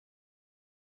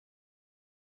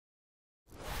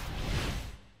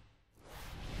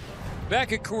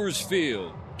Back at Coors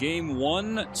Field, game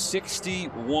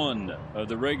 161 of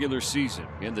the regular season.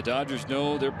 And the Dodgers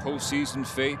know their postseason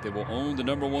fate. They will own the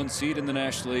 #1 seed in the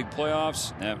National League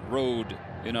playoffs. That road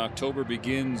in October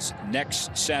begins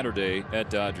next Saturday at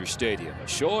Dodger Stadium.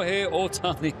 Shohei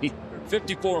Ohtani,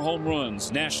 54 home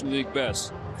runs, National League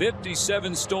best.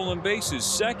 57 stolen bases,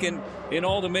 second in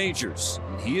all the majors.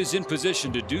 And he is in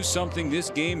position to do something this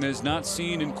game has not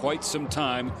seen in quite some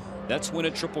time. That's win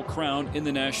a triple crown in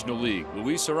the National League.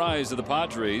 Luis Arraez of the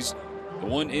Padres, the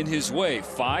one in his way,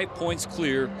 5 points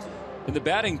clear in the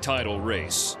batting title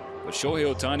race. But Shohei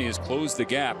Ohtani has closed the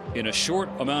gap in a short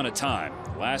amount of time.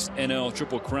 Last NL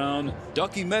Triple Crown,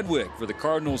 Ducky Medwick for the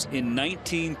Cardinals in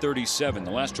 1937.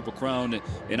 The last Triple Crown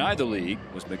in either league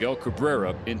was Miguel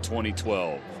Cabrera in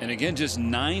 2012. And again, just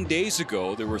 9 days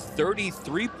ago, there were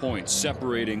 33 points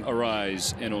separating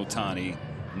Arraez and Ohtani.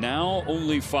 Now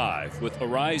only 5, with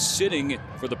Arraez sitting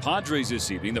for the Padres this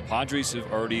evening. The Padres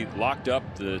have already locked up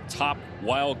the top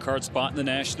wild card spot in the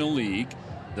National League.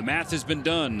 The math has been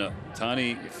done.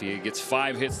 Ohtani, if he gets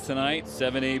 5 hits tonight,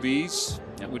 7 ABs,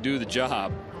 that would do the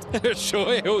job.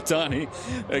 Shohei Ohtani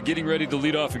getting ready to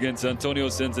lead off against Antonio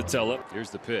Senzatella.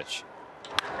 Here's the pitch.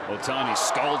 Ohtani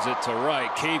skulls it to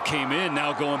right. Cave came in,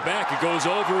 now going back. It goes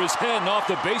over his head and off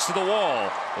the base of the wall.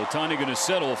 Ohtani going to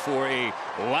settle for a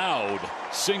loud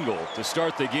single to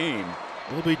start the game.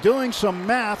 We'll be doing some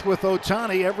math with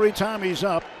Ohtani every time he's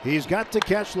up. He's got to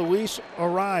catch Luis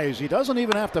Arraez. He doesn't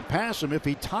even have to pass him. If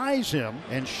he ties him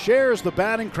and shares the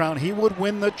batting crown, he would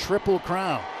win the Triple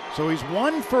Crown. So he's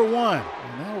 1 for 1.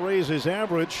 And that'll raise his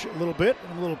average a little bit,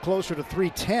 a little closer to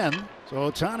 310. So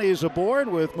Ohtani is aboard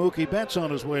with Mookie Betts on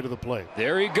his way to the plate.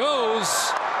 There he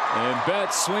goes. And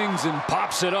Betts swings and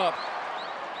pops it up.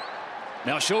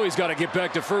 Now Shohei's got to get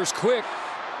back to first quick.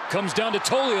 Comes down to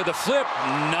Tolia, the flip,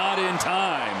 not in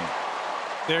time.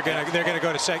 They're gonna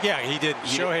go to second. Yeah, he did.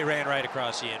 Shohei ran right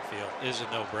across the infield. Is a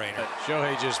no-brainer.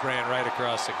 Shohei just ran right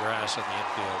across the grass on the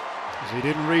infield. Because he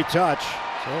didn't retouch.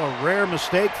 So a rare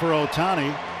mistake for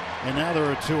Ohtani. And now there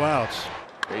are 2 outs.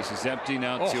 Base is empty,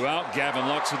 now 2 out. Gavin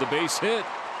Lux with the base hit.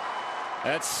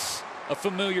 That's a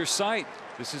familiar sight.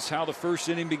 This is how the first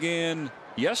inning began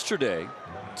yesterday.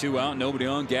 2 out, nobody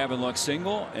on. Gavin Lux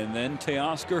single, and then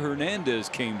Teoscar Hernandez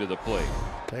came to the plate.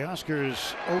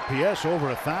 Teoscar's OPS over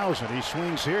 1,000. He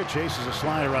swings here, chases a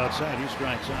slider outside. He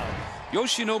strikes out.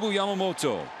 Yoshinobu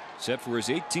Yamamoto set for his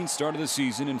 18th start of the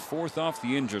season and 4th off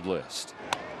the injured list.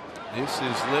 This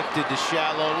is lifted to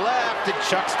shallow left, and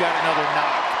Chuck's got another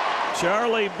knock.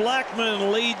 Charlie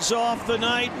Blackmon leads off the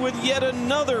night with yet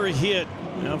another hit.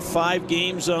 Now 5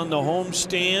 games on the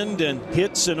homestand and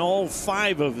hits in all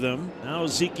 5 of them. Now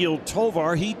Ezequiel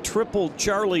Tovar, he tripled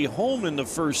Charlie home in the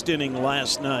first inning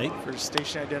last night. First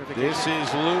station identification. This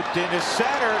is looped into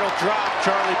center. It'll drop.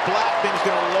 Charlie Blackmon's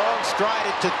going to long stride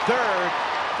it to third.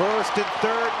 First and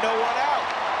third, no one out.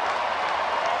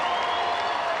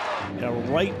 Yeah,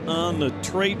 right on the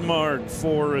trademark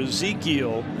for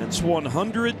Ezequiel. That's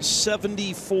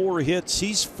 174 hits.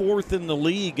 He's 4th in the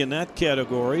league in that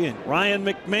category. And Ryan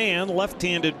McMahon,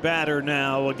 left-handed batter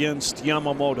now against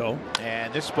Yamamoto.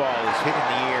 And this ball is hit in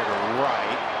the air to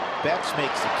right. Betts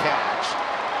makes the catch.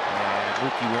 And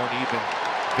Mookie won't even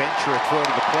venture a throw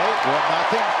to the plate.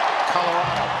 1-0.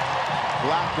 Colorado.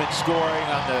 Blackmon scoring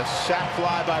on the sac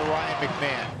fly by Ryan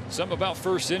McMahon. Something about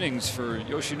first innings for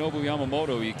Yoshinobu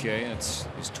Yamamoto, EK. It's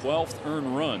his 12th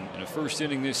earned run in a first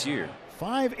inning this year.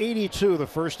 5.82 the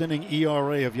first inning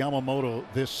ERA of Yamamoto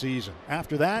this season.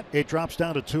 After that, it drops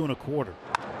down to 2 1/4.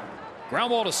 Ground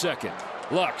ball to second.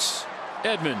 Lux,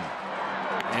 Edman,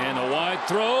 and a wide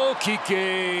throw.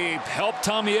 Kike helped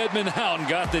Tommy Edman out and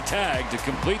got the tag to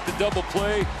complete the double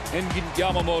play and get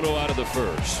Yamamoto out of the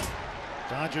first.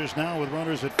 Dodgers now with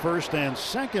runners at first and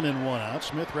second and 1 out.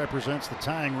 Smith represents the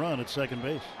tying run at second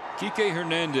base. Kike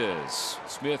Hernandez.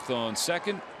 Smith on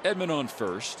second. Edman on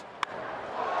first.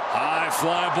 High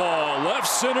fly ball. Left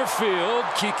center field.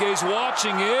 Kike's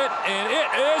watching it, and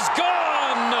it is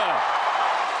gone.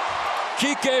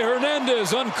 Kike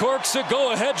Hernandez uncorks a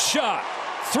go-ahead shot.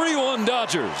 3-1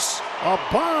 Dodgers. A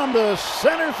bomb to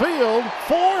center field.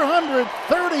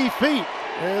 430 feet.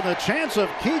 And the chance of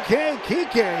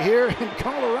Kike here in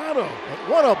Colorado. But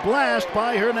what a blast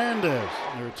by Hernandez.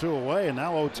 They're 2 away, and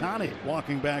now Ohtani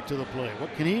walking back to the plate.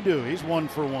 What can he do? He's 1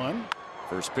 for 1.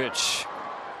 First pitch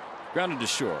grounded to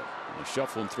short. A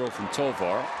shuffle and throw from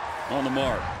Tovar on the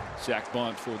mark. Sack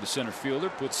bunt for the center fielder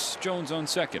puts Jones on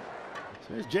second.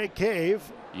 So here's Jake Cave.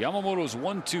 Yamamoto's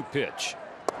 1-2 pitch.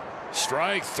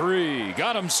 Strike 3.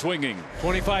 Got him swinging.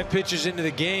 25 pitches into the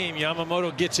game.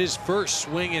 Yamamoto gets his first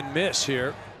swing and miss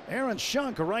here. Aaron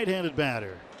Schunk, a right-handed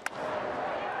batter.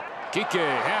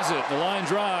 Kike has it. The line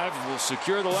drive will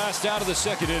secure the last out of the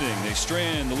second inning. They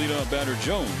strand the leadoff batter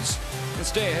Jones and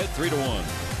stay ahead 3-1.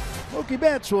 Mookie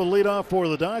Betts will lead off for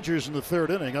the Dodgers in the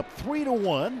third inning, up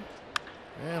 3-1.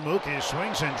 And Mookie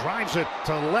swings and drives it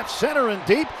to left center and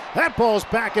deep. That ball's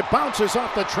back. It bounces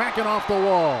off the track and off the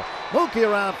wall. Mookie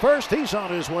around first. He's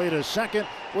on his way to second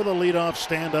with a leadoff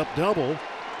stand-up double.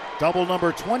 Double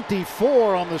number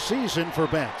 24 on the season for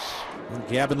Betts.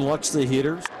 Gavin Lux, the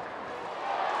hitters.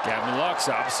 Gavin Lux,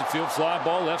 opposite field fly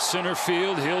ball, left center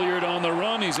field. Hilliard on the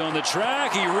run. He's on the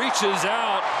track. He reaches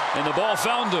out, and the ball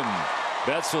found him.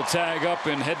 Betts will tag up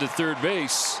and head to third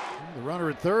base. The runner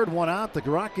at third, one out. The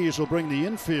Rockies will bring the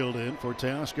infield in for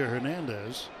Teoscar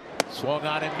Hernandez. Swung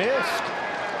on and missed.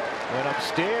 Went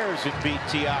upstairs and beat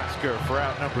Teoscar for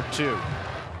out number 2.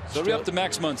 So we up to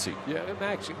Max Muncy. Yeah,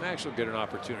 Max will get an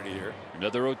opportunity here.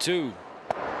 Another 0-2.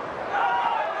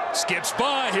 Skips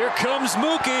by. Here comes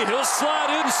Mookie. He'll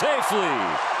slide in safely.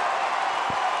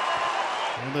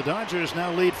 And the Dodgers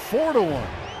now lead 4-1.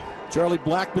 Charlie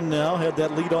Blackmon now had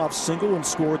that leadoff single and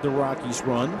scored the Rockies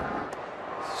run.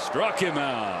 Struck him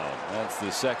out. That's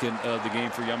the second of the game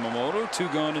for Yamamoto. 2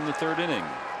 gone in the third inning.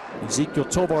 Ezekiel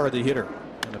Tovar, the hitter.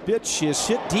 And the pitch is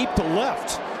hit deep to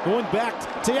left. Going back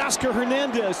to Teoscar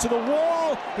Hernandez to the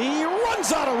wall. He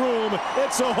runs out of room.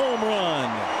 It's a home run.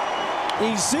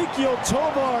 Ezekiel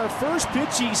Tovar, first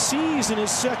pitch he sees in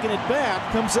his second at bat,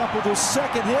 comes up with his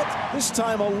second hit. This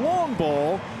time a long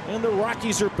ball, and the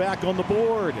Rockies are back on the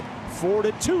board.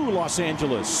 4-2 Los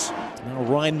Angeles. Now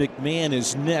Ryan McMahon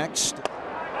is next.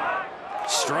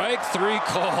 Strike 3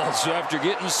 calls after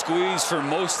getting squeezed for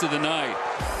most of the night.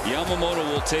 Yamamoto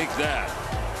will take that.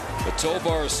 But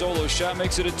Tovar's solo shot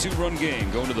makes it a 2-run game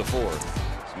going to the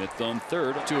 4th. Smith on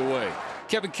third, 2 away.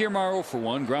 Kevin Kiermaier 0 for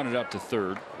 1, grounded out to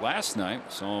third. Last night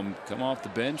saw him come off the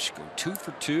bench, go 2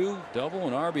 for 2, double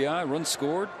and RBI, run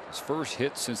scored. His first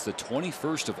hit since the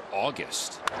 21st of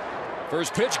August.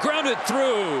 First pitch grounded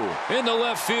through into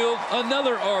left field.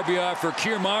 Another RBI for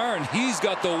Kiermaier, and he's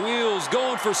got the wheels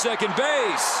going for second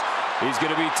base. He's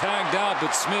going to be tagged out,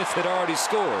 but Smith had already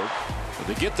scored. But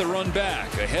they get the run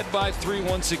back, ahead by 3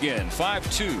 once again,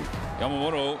 5-2.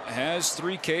 Yamamoto has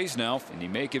 3 Ks now. Can he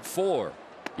make it 4?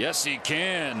 Yes, he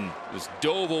can. Just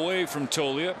dove away from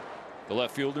Tolia. The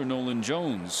left fielder, Nolan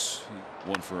Jones,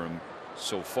 1 for him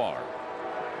so far.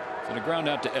 So the ground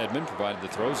out to Edman, provided the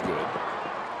throw's good.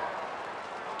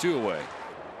 2 away.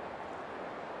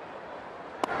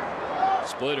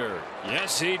 Splitter.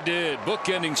 Yes, he did.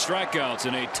 Bookending strikeouts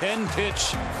in a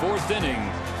 10-pitch 4th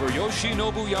inning for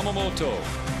Yoshinobu Yamamoto.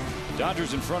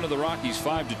 Dodgers in front of the Rockies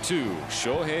 5-2.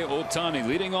 Shohei Ohtani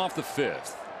leading off the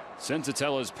 5th.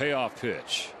 Senzatella's payoff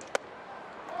pitch.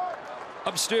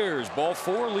 Upstairs, ball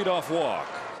 4, leadoff walk.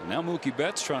 So now Mookie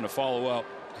Betts trying to follow up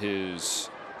his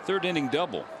 3rd inning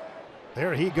double.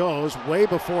 There he goes, way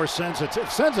before Senzatella.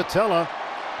 Senzatella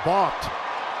balked,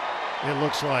 it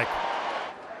looks like.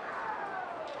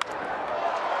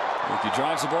 Mookie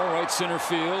drives the ball right center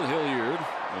field. Hilliard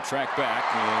will track back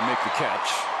and make the catch.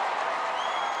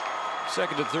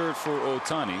 2nd to 3rd for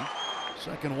Ohtani.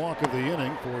 Second walk of the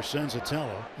inning for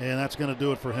Senzatella, and that's going to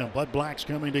do it for him. Bud Black's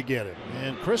coming to get it.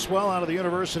 And Chris Well out of the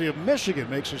University of Michigan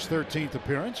makes his 13th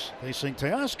appearance, facing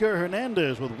Teoscar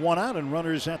Hernandez with 1 out and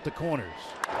runners at the corners.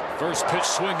 First pitch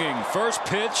swinging. First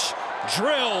pitch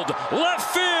drilled. Left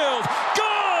field.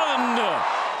 Gone!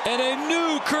 And a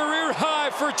new career high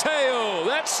for Teo.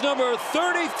 That's number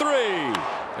 33.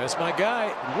 That's my guy.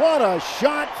 What a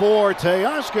shot for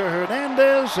Teoscar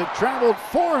Hernandez. It traveled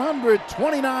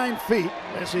 429 feet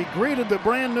as he greeted the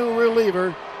brand new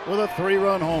reliever with a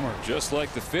 3-run homer. Just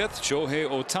like the 5th, Shohei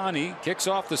Ohtani kicks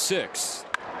off the 6th.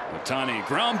 Ohtani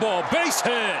ground ball base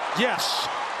hit. Yes.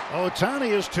 Ohtani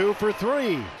is 2 for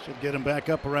 3. Should get him back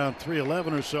up around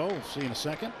 311 or so. We'll see in a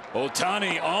second.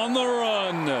 Ohtani on the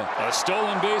run. A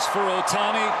stolen base for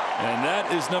Ohtani, and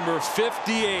that is number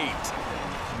 58.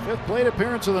 5th plate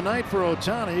appearance of the night for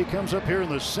Ohtani. He comes up here in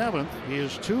the 7th. He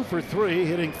is 2 for 3,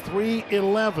 hitting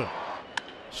 .311.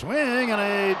 Swing and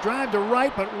a drive to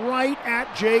right, but right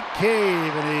at Jake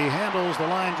Cave, and he handles the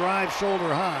line drive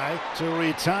shoulder high to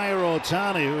retire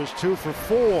Ohtani, who is 2 for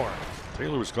 4.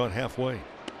 Taylor's gone halfway.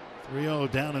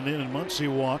 3-0 down and in, and Muncy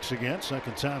walks again.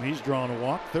 2nd time he's drawn a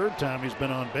walk. 3rd time he's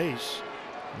been on base.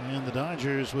 And the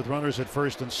Dodgers with runners at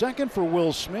 1st and 2nd for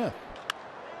Will Smith.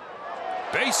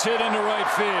 Base hit into right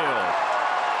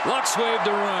field. Lux waved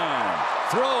around.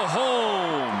 Throw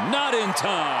home. Not in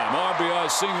time. RBI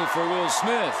single for Will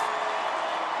Smith.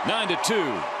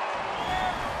 9-2.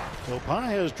 So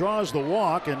Paez draws the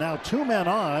walk, and now 2 men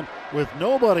on with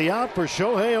nobody out for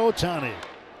Shohei Ohtani.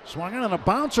 Swung in on a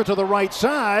bouncer to the right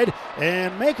side,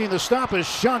 and making the stop is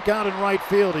Shunk out in right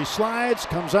field. He slides,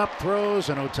 comes up, throws,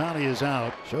 and Ohtani is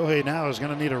out. Shohei now is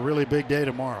going to need a really big day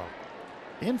tomorrow.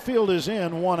 Infield is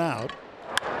in, 1 out.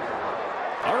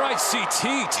 All right,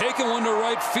 CT taking one to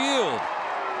right field.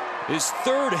 His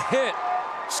 3rd hit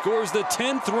scores the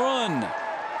 10th run.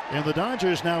 And the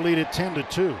Dodgers now lead it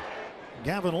 10-2.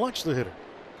 Gavin Lux, the hitter.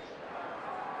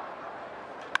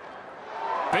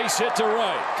 Base hit to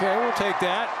right. Okay, we'll take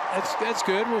that. That's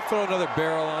good. We'll throw another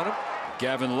barrel on him.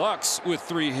 Gavin Lux with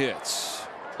 3 hits.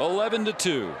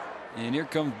 11-2. And here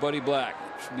comes Buddy Black,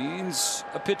 which means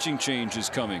a pitching change is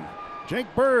coming.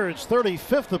 Jake Bird's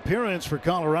 35th appearance for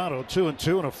Colorado,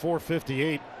 2-2 and a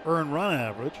 .458 earned run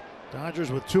average.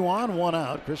 Dodgers with 2 on, 1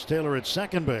 out. Chris Taylor at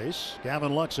second base.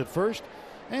 Gavin Lux at first.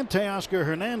 And Teoscar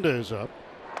Hernandez up.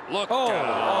 Look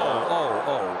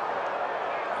out.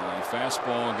 The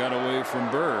fastball got away from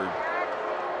Bird.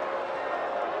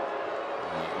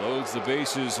 Loads the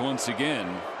bases once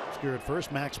again. Here at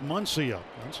first, Max Muncy up.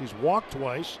 Muncy's walked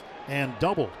twice and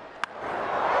doubled.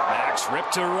 Max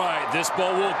ripped to right. This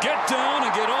ball will get down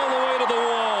and get all the way to the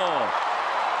wall.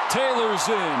 Taylor's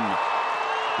in.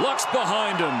 Lux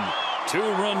behind him.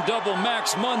 2-run double,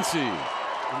 Max Muncy.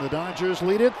 And the Dodgers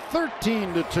lead it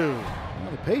 13-2.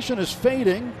 Well, the patient is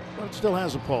fading, but it still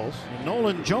has a pulse. And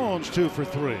Nolan Jones 2 for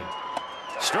 3.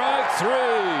 Strike 3.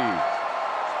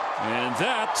 And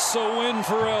that's a win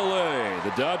for LA.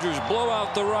 The Dodgers blow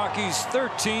out the Rockies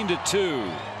 13-2.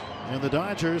 And the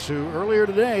Dodgers, who earlier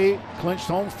today clinched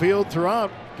home field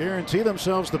throughout, guarantee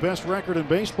themselves the best record in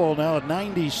baseball now at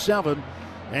 97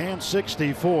 and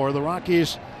 64. The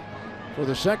Rockies, for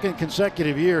the 2nd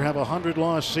consecutive year, have a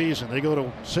 100-loss season. They go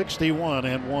to 61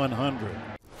 and 100.